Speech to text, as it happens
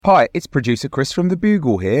Hi, it's producer Chris from The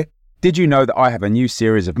Bugle here. Did you know that I have a new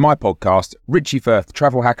series of my podcast, Richie Firth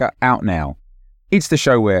Travel Hacker, out now? It's the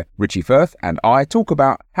show where Richie Firth and I talk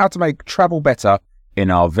about how to make travel better in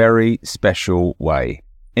our very special way.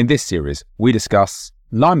 In this series, we discuss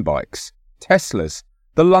Lime bikes, Teslas,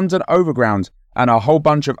 the London Overground, and a whole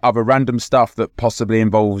bunch of other random stuff that possibly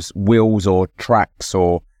involves wheels or tracks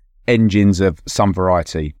or engines of some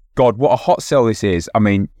variety. God, what a hot sell this is. I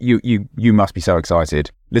mean, you must be so excited.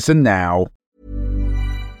 Listen now.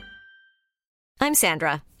 I'm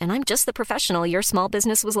Sandra, and I'm just the professional your small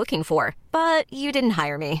business was looking for. But you didn't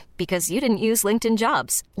hire me because you didn't use LinkedIn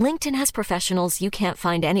Jobs. LinkedIn has professionals you can't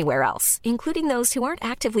find anywhere else, including those who aren't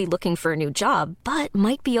actively looking for a new job, but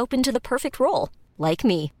might be open to the perfect role, like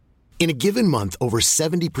me. In a given month, over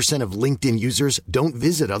 70% of LinkedIn users don't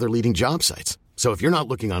visit other leading job sites. So if you're not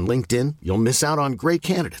looking on LinkedIn, you'll miss out on great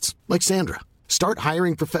candidates like Sandra. Start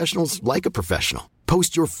hiring professionals like a professional.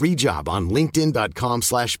 Post your free job on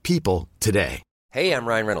linkedin.com/people today. Hey, I'm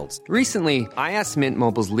Ryan Reynolds. Recently, I asked Mint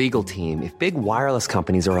Mobile's legal team if big wireless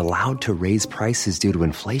companies are allowed to raise prices due to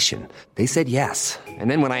inflation. They said yes. And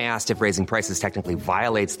then when I asked if raising prices technically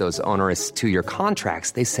violates those onerous two-year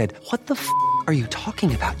contracts, they said, "What the f*** are you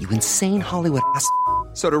talking about, you insane Hollywood ass?"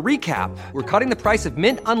 So to recap, we're cutting the price of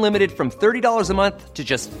Mint Unlimited from $30 a month to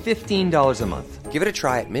just $15 a month. Give it a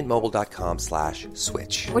try at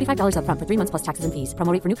mintmobile.com/switch. $45 up front for 3 months plus taxes and fees.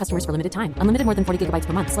 Promo rate for new customers for limited time. Unlimited more than 40 gigabytes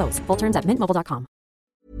per month. Slows full terms at mintmobile.com.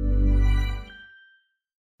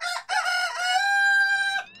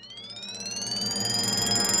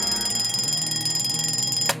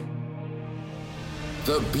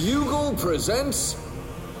 The Bugle presents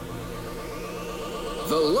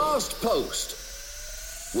The Last Post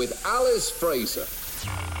with Alice Fraser.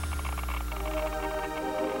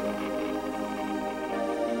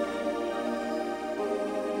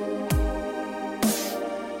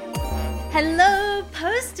 Hello,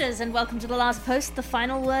 posters, and welcome to The Last Post, the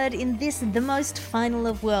final word in this, the most final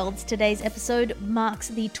of worlds. Today's episode marks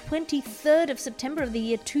the 23rd of September of the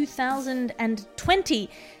year 2020.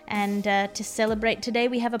 And to celebrate today,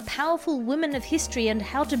 we have a powerful Women of History and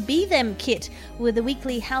How to Be Them kit with a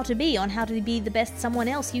weekly How to Be on how to be the best someone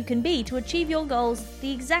else you can be to achieve your goals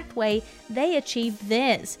the exact way they achieved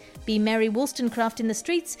theirs. Be Mary Wollstonecraft in the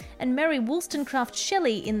streets and Mary Wollstonecraft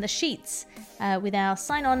Shelley in the sheets. With our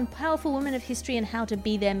sign-on Powerful Women of History and How to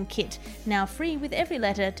Be Them kit, now free with every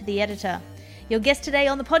letter to the editor. Your guest today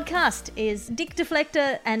on the podcast is Dick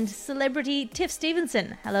Deflector and celebrity Tiff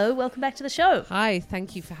Stevenson. Hello, welcome back to the show. Hi,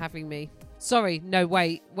 thank you for having me. Sorry, no,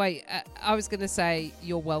 wait. I was going to say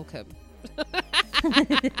you're welcome.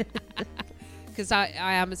 Because I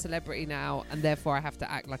am a celebrity now, and therefore I have to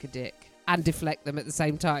act like a dick and deflect them at the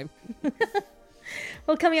same time.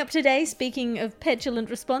 Well, coming up today, speaking of petulant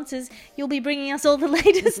responses, you'll be bringing us all the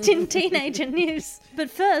latest in teenager news. But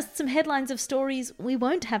first, some headlines of stories we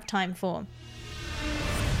won't have time for.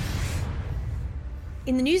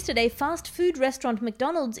 In the news today, fast food restaurant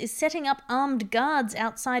McDonald's is setting up armed guards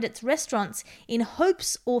outside its restaurants in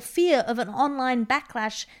hopes or fear of an online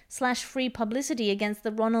backlash/free publicity against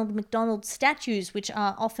the Ronald McDonald statues, which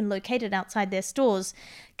are often located outside their stores.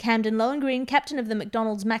 Camden Lowengreen, captain of the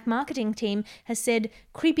McDonald's Mac marketing team, has said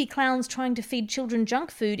creepy clowns trying to feed children junk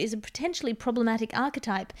food is a potentially problematic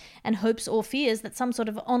archetype, and hopes or fears that some sort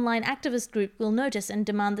of online activist group will notice and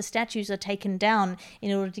demand the statues are taken down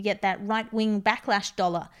in order to get that right-wing backlash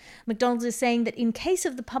dollar. McDonald's is saying that in case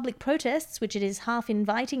of the public protests, which it is half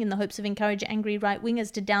inviting in the hopes of encouraging angry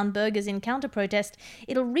right-wingers to down burgers in counter-protest,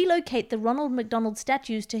 it'll relocate the Ronald McDonald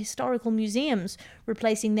statues to historical museums,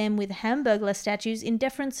 replacing them with Hamburglar statues in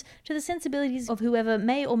deference to the sensibilities of whoever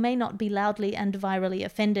may or may not be loudly and virally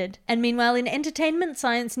offended. And meanwhile, in entertainment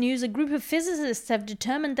science news, a group of physicists have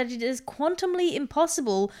determined that it is quantumly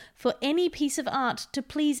impossible for any piece of art to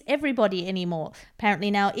please everybody anymore. Apparently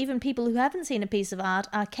now, even people who haven't seen a piece of art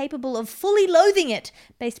are capable of fully loathing it,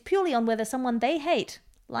 based purely on whether someone they hate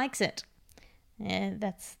likes it. Yeah,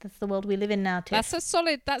 that's the world we live in now, Tiff.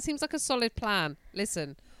 That seems like a solid plan.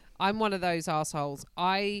 Listen, I'm one of those assholes.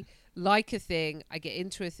 I like a thing, I get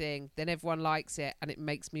into a thing, then everyone likes it and it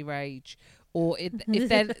makes me rage. Or if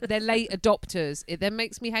they're late adopters, it then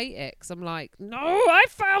makes me hate it because I'm like, no, I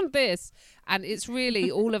found this. And it's really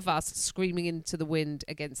all of us screaming into the wind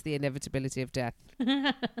against the inevitability of death.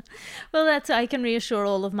 Well, I can reassure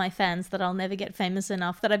all of my fans that I'll never get famous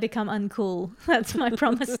enough that I become uncool. That's my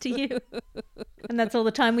promise to you. And that's all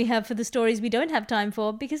the time we have for the stories we don't have time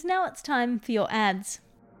for, because now it's time for your ads.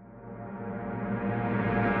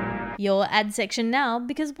 Your ad section now,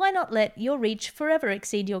 because why not let your reach forever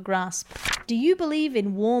exceed your grasp? Do you believe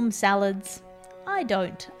in warm salads? I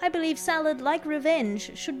don't. I believe salad, like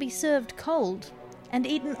revenge, should be served cold and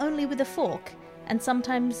eaten only with a fork, and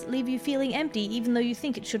sometimes leave you feeling empty even though you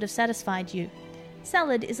think it should have satisfied you.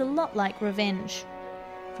 Salad is a lot like revenge.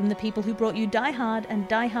 From the people who brought you Die Hard and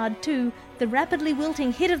Die Hard 2, the rapidly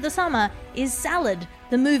wilting hit of the summer is Salad,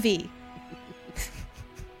 the movie.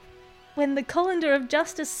 When the colander of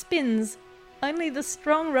justice spins, only the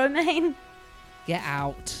strong remain. Get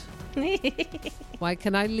out. Why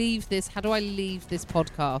can I leave this? How do I leave this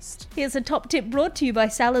podcast? Here's a top tip brought to you by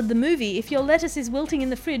Salad the movie. If your lettuce is wilting in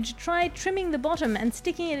the fridge, try trimming the bottom and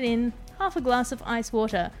sticking it in half a glass of ice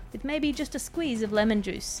water with maybe just a squeeze of lemon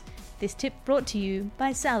juice. This tip brought to you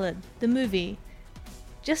by Salad the movie.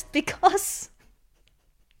 Just because.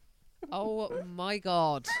 Oh my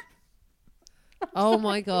god. Oh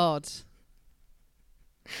my god.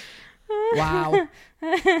 Wow.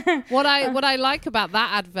 What I like about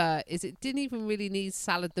that advert is it didn't even really need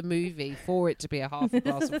Salad the movie for it to be a half a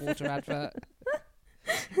glass of water advert.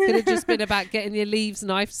 Could have just been about getting your leaves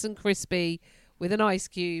nice and crispy with an ice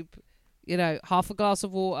cube, you know, half a glass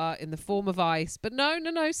of water in the form of ice. But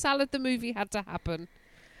no, Salad the movie had to happen.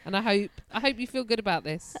 And I hope you feel good about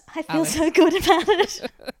this. I feel so good about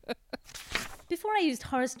it. Before I used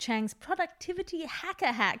Horace Chang's productivity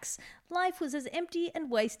hacker hacks, life was as empty and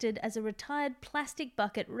wasted as a retired plastic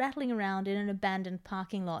bucket rattling around in an abandoned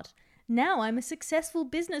parking lot. Now I'm a successful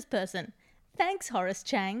business person. Thanks, Horace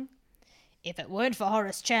Chang. If it weren't for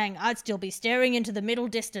Horace Chang, I'd still be staring into the middle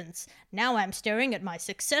distance. Now I'm staring at my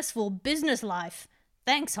successful business life.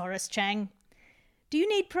 Thanks, Horace Chang. Do you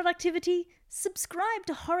need productivity? Subscribe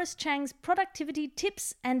to Horace Chang's productivity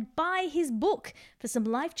tips and buy his book for some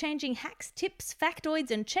life-changing hacks, tips,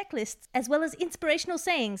 factoids and checklists, as well as inspirational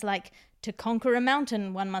sayings like, to conquer a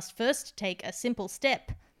mountain, one must first take a simple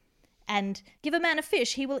step. And give a man a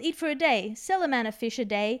fish, he will eat for a day. Sell a man a fish a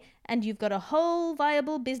day, and you've got a whole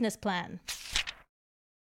viable business plan.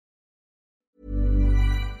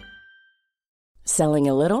 Selling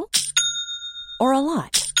a little or a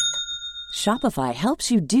lot? Shopify helps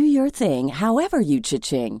you do your thing however you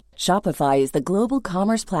cha-ching. Shopify is the global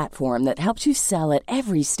commerce platform that helps you sell at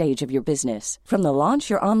every stage of your business. From the launch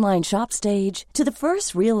your online shop stage to the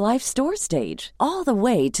first real-life store stage, all the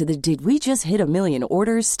way to the did we just hit a million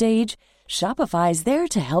orders stage. Shopify is there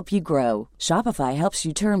to help you grow. Shopify helps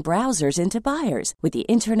you turn browsers into buyers with the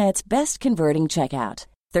internet's best converting checkout.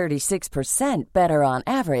 36% better on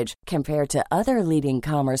average compared to other leading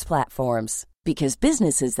commerce platforms. Because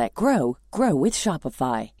businesses that grow, grow with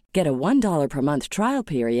Shopify. Get a $1 per month trial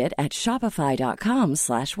period at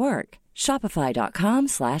shopify.com/work.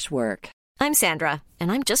 Shopify.com/work. I'm Sandra,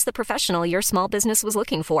 and I'm just the professional your small business was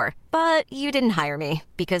looking for. But you didn't hire me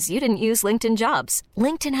because you didn't use LinkedIn Jobs.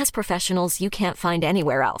 LinkedIn has professionals you can't find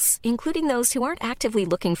anywhere else, including those who aren't actively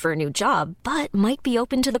looking for a new job, but might be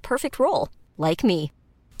open to the perfect role, like me.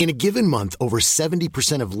 In a given month, over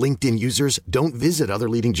 70% of LinkedIn users don't visit other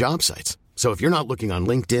leading job sites. So if you're not looking on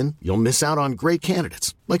LinkedIn, you'll miss out on great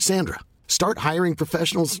candidates like Sandra. Start hiring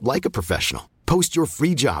professionals like a professional. Post your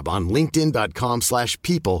free job on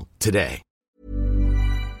linkedin.com/people today.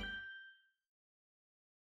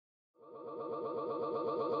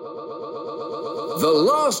 The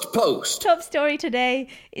Last Post. Top story today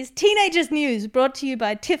is Teenagers News, brought to you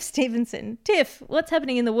by Tiff Stevenson. Tiff, what's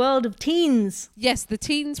happening in the world of teens? Yes, the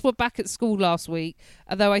teens were back at school last week,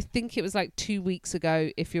 although I think it was like 2 weeks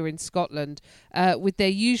ago if you're in Scotland, with their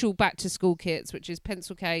usual back-to-school kits, which is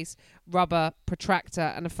pencil case, rubber,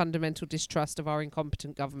 protractor, and a fundamental distrust of our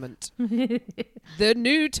incompetent government. The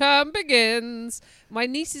new term begins. My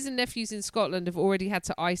nieces and nephews in Scotland have already had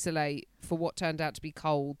to isolate for what turned out to be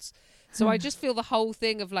colds. So I just feel the whole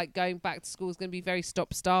thing of like going back to school is going to be very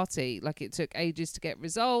stop-starty. Like it took ages to get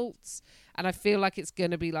results. And I feel like it's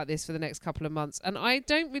going to be like this for the next couple of months. And I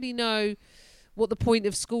don't really know what the point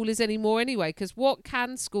of school is anymore anyway, because what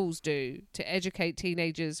can schools do to educate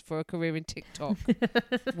teenagers for a career in TikTok,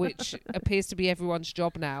 which appears to be everyone's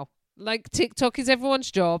job now. Like TikTok is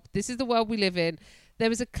everyone's job. This is the world we live in. There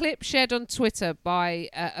was a clip shared on Twitter by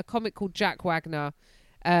a comic called Jack Wagner,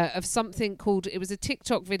 of something called, it was a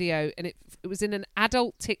TikTok video, and it was in an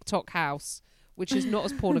adult TikTok house, which is not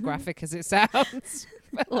as pornographic as it sounds.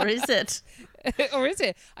 Or is it? Or is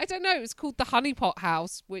it? I don't know. It was called the Honeypot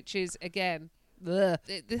House, which is, again, the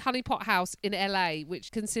Honeypot House in LA,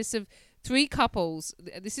 which consists of 3 couples,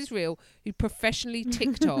 this is real, who professionally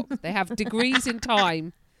TikTok. They have degrees in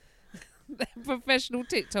time. They're professional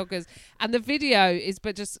TikTokers. And the video is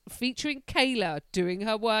but just featuring Kayla doing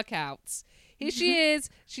her workouts. Here she is.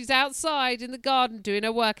 She's outside in the garden doing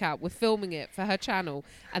her workout. We're filming it for her channel.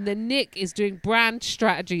 And then Nick is doing brand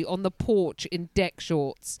strategy on the porch in deck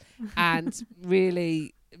shorts. And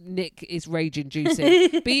really, Nick is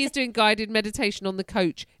rage-inducing. B is doing guided meditation on the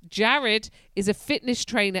coach. Jared is a fitness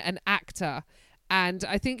trainer and actor. And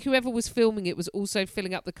I think whoever was filming it was also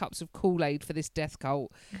filling up the cups of Kool-Aid for this death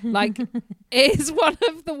cult. Like, it is one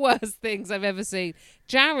of the worst things I've ever seen.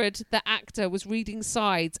 Jared, the actor, was reading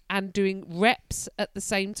sides and doing reps at the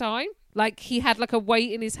same time. Like, he had like a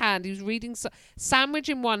weight in his hand. He was reading sandwich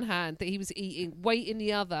in one hand that he was eating, weight in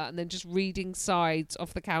the other, and then just reading sides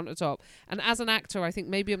off the countertop. And as an actor, I think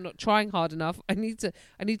maybe I'm not trying hard enough. I need to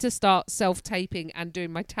start self-taping and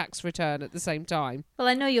doing my tax return at the same time. Well,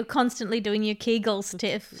 I know you're constantly doing your Kegels,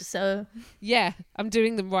 Tiff, so... Yeah, I'm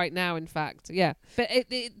doing them right now, in fact. Yeah. But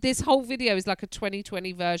this whole video is like a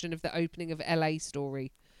 2020 version of the opening of LA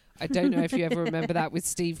Story. I don't know if you ever remember that with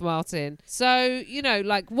Steve Martin. So, you know,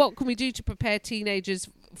 like, what can we do to prepare teenagers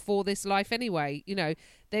for this life anyway? You know,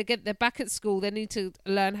 they're back at school. They need to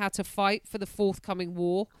learn how to fight for the forthcoming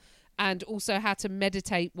war and also how to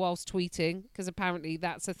meditate whilst tweeting, because apparently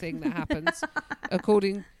that's a thing that happens,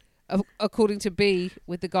 according to B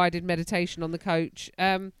with the guided meditation on the coach.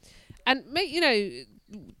 And, you know...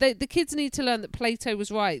 The kids need to learn that Plato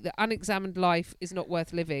was right, that unexamined life is not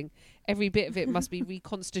worth living. Every bit of it must be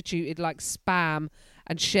reconstituted like spam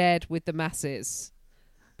and shared with the masses,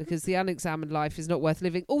 because the unexamined life is not worth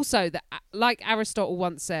living. Also, that, like Aristotle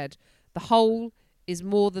once said, the whole is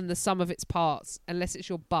more than the sum of its parts, unless it's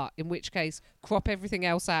your butt, in which case crop everything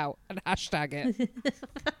else out and hashtag it.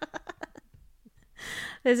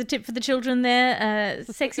 There's a tip for the children there.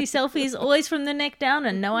 Sexy selfies always from the neck down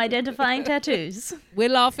and no identifying tattoos. We're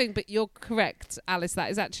laughing, but you're correct, Alice.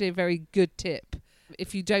 That is actually a very good tip.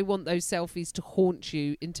 If you don't want those selfies to haunt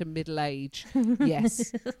you into middle age,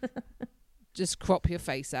 yes, just crop your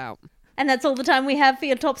face out. And that's all the time we have for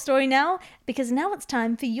your top story now, because now it's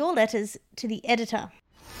time for your letters to the editor.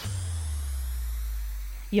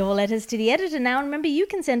 Your letters to the editor now. Remember, you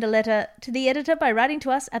can send a letter to the editor by writing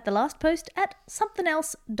to us at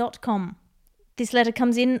thelastpost@somethingelse.com. This letter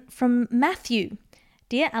comes in from Matthew.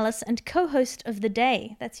 Dear Alice and co-host of the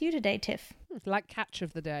day. That's you today, Tiff. It's like catch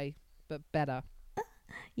of the day, but better.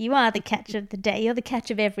 You are the catch of the day. You're the catch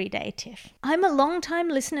of every day, Tiff. I'm a long-time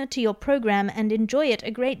listener to your program and enjoy it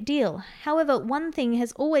a great deal. However, one thing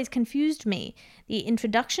has always confused me. The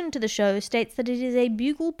introduction to the show states that it is a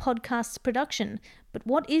Bugle Podcasts production. But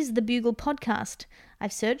what is the Bugle Podcast?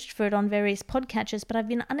 I've searched for it on various podcatchers, but I've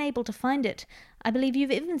been unable to find it. I believe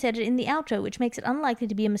you've even said it in the outro, which makes it unlikely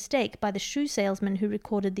to be a mistake by the shoe salesman who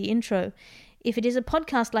recorded the intro. If it is a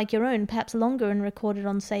podcast like your own, perhaps longer and recorded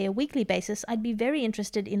on, say, a weekly basis, I'd be very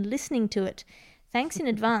interested in listening to it. Thanks in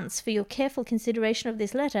advance for your careful consideration of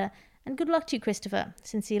this letter, and good luck to you, Christopher.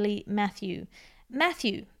 Sincerely, Matthew.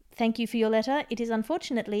 Matthew, thank you for your letter. It is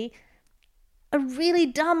unfortunately a really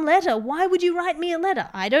dumb letter. Why would you write me a letter?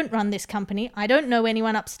 I don't run this company. I don't know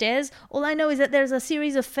anyone upstairs. All I know is that there's a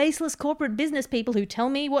series of faceless corporate business people who tell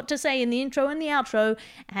me what to say in the intro and the outro,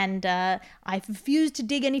 and I refuse to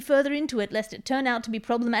dig any further into it lest it turn out to be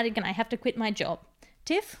problematic and I have to quit my job.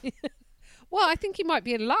 Tiff? Well, I think he might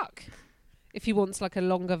be in luck if he wants like a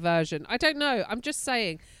longer version. I don't know. I'm just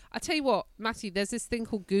saying. I tell you what, Matthew, there's this thing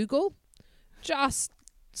called Google. Just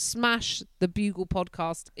smash the Bugle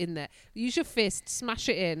Podcast in there. Use your fist, smash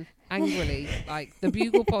it in angrily, like the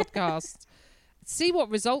Bugle Podcast. See what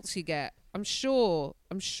results you get. I'm sure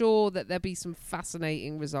that there'll be some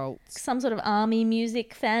fascinating results. Some sort of army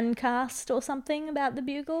music fan cast or something about the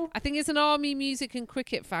Bugle? I think it's an army music and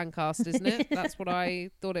cricket fan cast, isn't it? That's what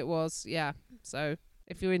I thought it was. Yeah. So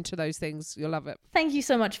if you're into those things, you'll love it. Thank you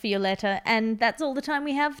so much for your letter. And that's all the time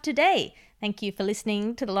we have today. Thank you for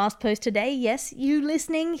listening to The Last Post today. Yes, you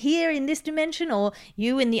listening here in this dimension, or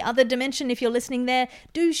you in the other dimension if you're listening there.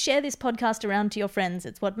 Do share this podcast around to your friends.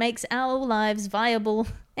 It's what makes our lives viable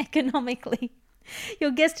economically. Your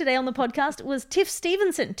guest today on the podcast was Tiff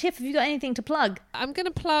Stevenson. Tiff, have you got anything to plug? I'm going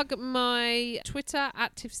to plug my Twitter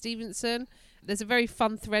at Tiff Stevenson. There's a very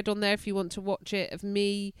fun thread on there if you want to watch it, of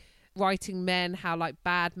me writing men, how like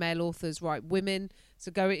bad male authors write women. So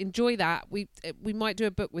go enjoy that. We might do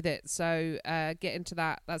a book with it. So get into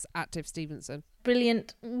that. That's at Tiff Stevenson.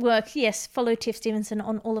 Brilliant work. Yes, follow Tiff Stevenson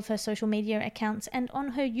on all of her social media accounts and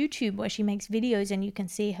on her YouTube, where she makes videos and you can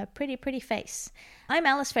see her pretty face. I'm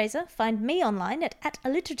Alice Fraser. Find me online at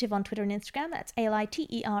 @alliterative on Twitter and Instagram. That's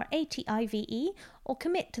ALITERATIVE. Or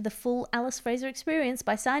commit to the full Alice Fraser experience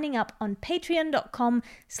by signing up on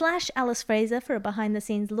patreon.com/Alice Fraser for a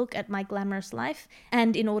behind-the-scenes look at my glamorous life,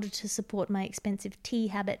 and in order to support my expensive tea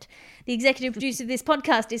habit. The executive producer of this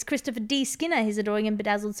podcast is Christopher D. Skinner. His adoring and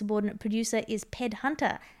bedazzled subordinate producer is Ped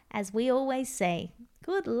Hunter. As we always say,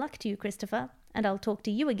 good luck to you, Christopher, and I'll talk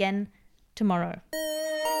to you again tomorrow.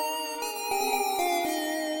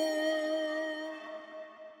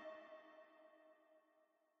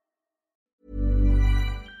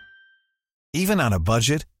 Even on a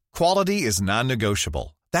budget, quality is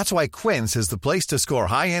non-negotiable. That's why Quince is the place to score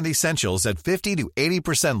high-end essentials at 50 to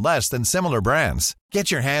 80% less than similar brands.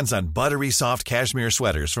 Get your hands on buttery soft cashmere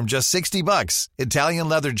sweaters from just $60, Italian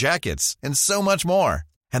leather jackets, and so much more.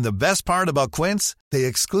 And the best part about Quince, they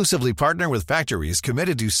exclusively partner with factories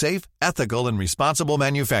committed to safe, ethical, and responsible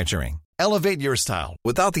manufacturing. Elevate your style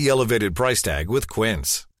without the elevated price tag with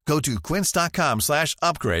Quince. Go to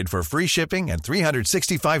quince.com/upgrade for free shipping and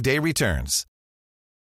 365-day returns.